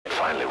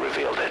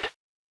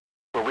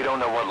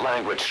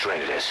language strain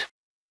it is.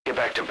 Get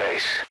back to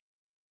base.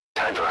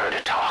 Time for her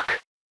to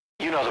talk.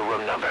 You know the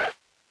room number.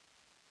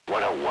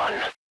 101.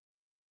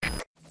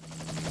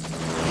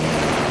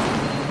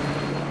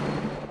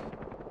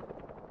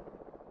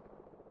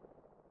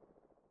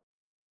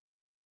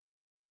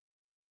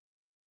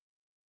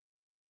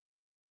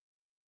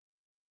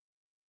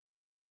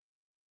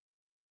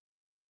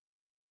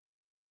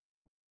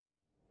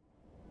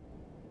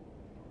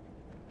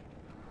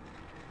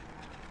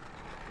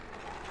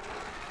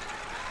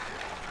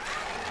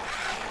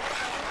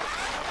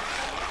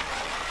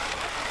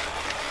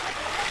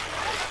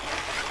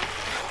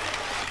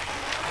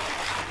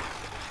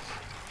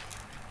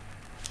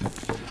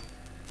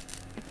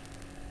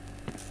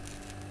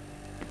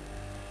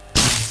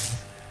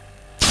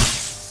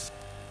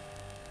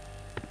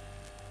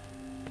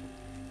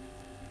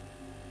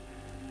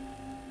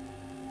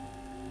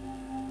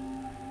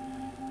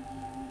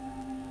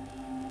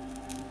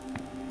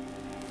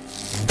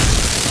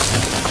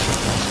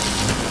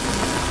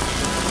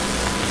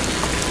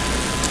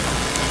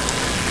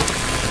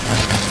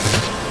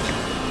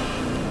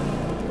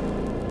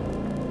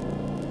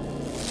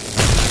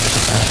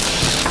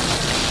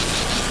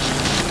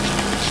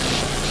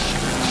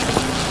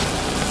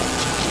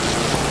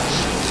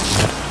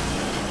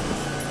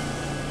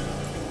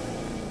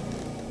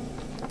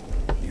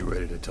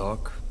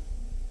 Talk?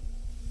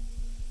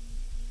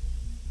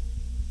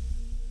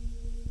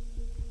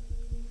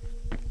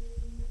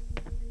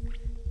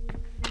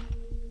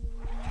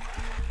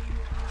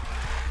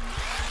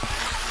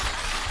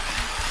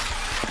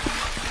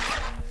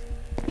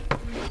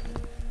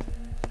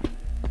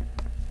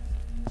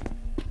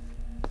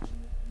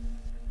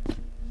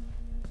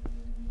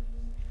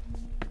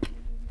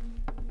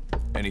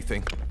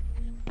 Anything?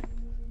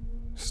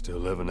 Still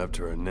living up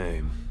to her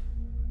name.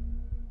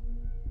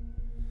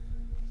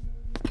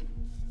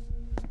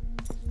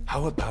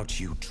 How about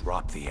you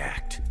drop the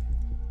act?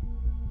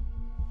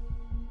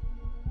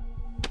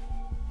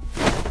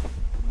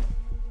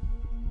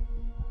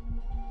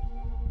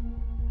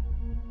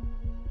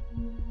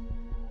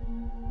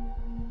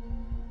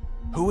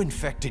 Who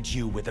infected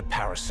you with a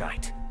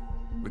parasite?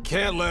 We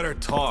can't let her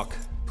talk.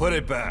 Put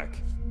it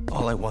back.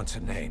 All I want's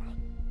a name.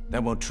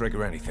 That won't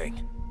trigger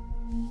anything.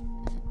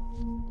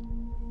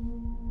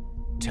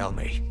 Tell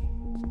me.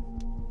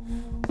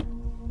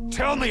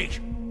 Tell me!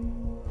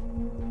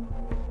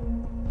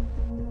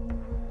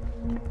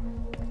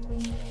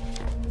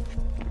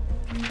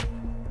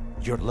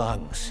 Your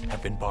lungs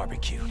have been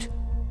barbecued.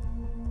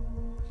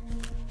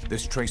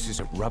 There's traces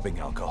of rubbing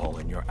alcohol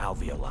in your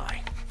alveoli.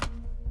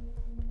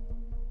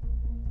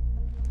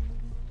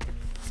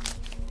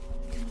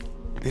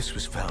 This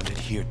was found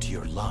adhered to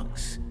your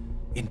lungs,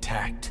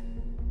 intact.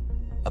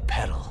 A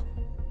petal.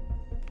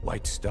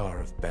 White Star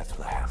of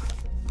Bethlehem.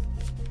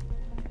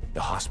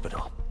 The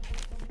hospital.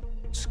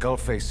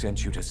 Skullface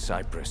sent you to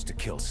Cyprus to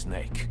kill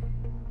Snake.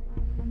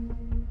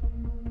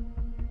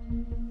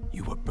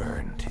 You were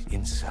burned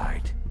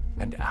inside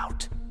and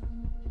out.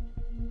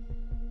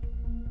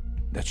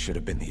 That should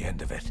have been the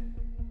end of it.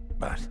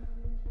 But,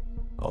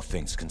 all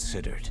things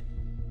considered,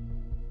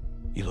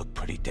 you look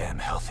pretty damn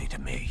healthy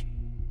to me.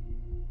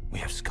 We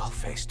have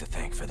Skullface to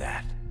thank for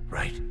that,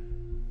 right?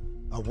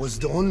 I was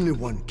the only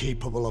one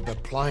capable of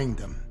applying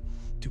them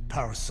to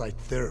parasite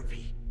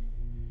therapy.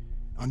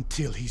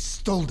 Until he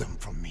stole them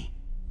from me.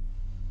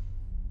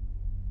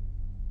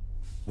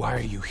 Why are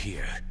you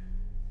here?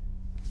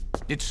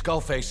 Did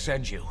Skullface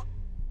send you?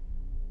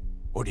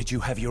 Or did you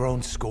have your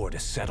own score to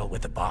settle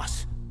with the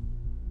boss?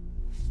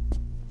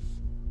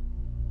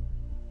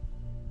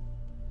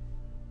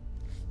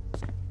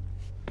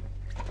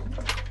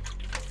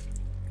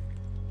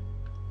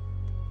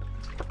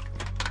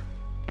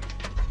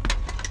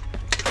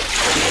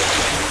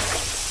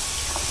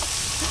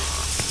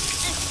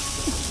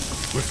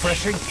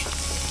 Refreshing?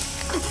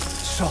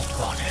 Salt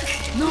water.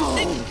 No!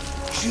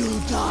 She'll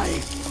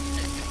die!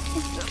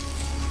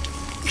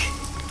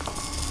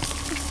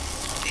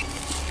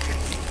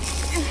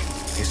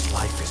 His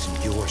life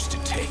isn't yours to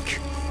take.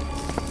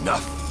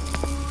 Enough.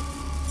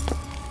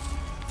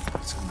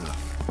 That's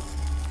enough.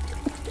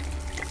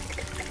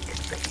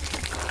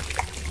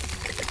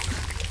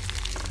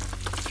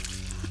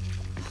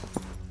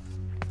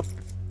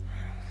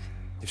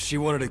 If she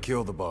wanted to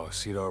kill the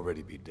boss, he'd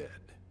already be dead.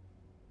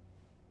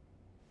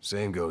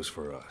 Same goes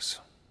for us.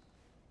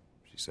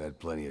 She's had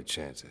plenty of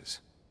chances.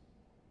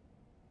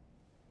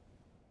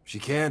 She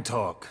can't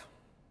talk.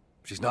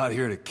 She's not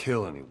here to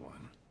kill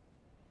anyone.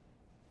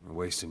 We're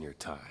wasting your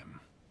time.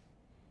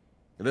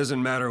 It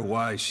doesn't matter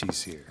why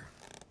she's here.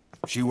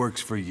 She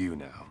works for you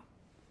now.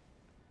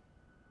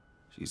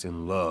 She's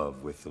in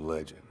love with the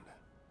legend.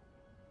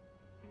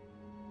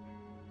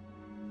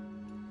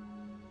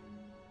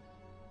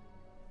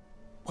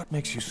 What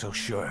makes you so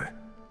sure?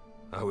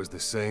 I was the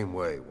same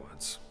way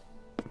once.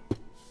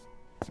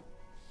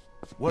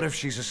 What if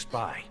she's a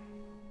spy?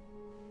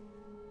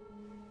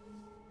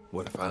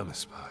 What if I'm a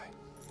spy?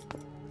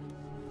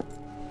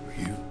 Or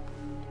you?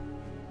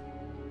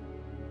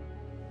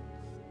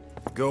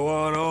 Go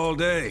on all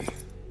day.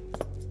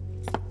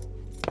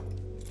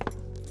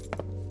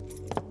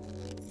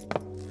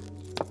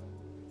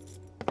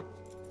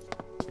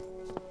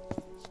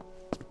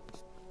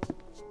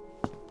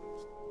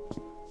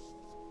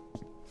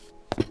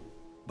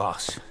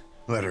 Boss.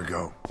 Let her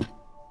go.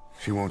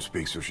 She won't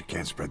speak so she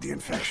can't spread the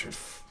infection.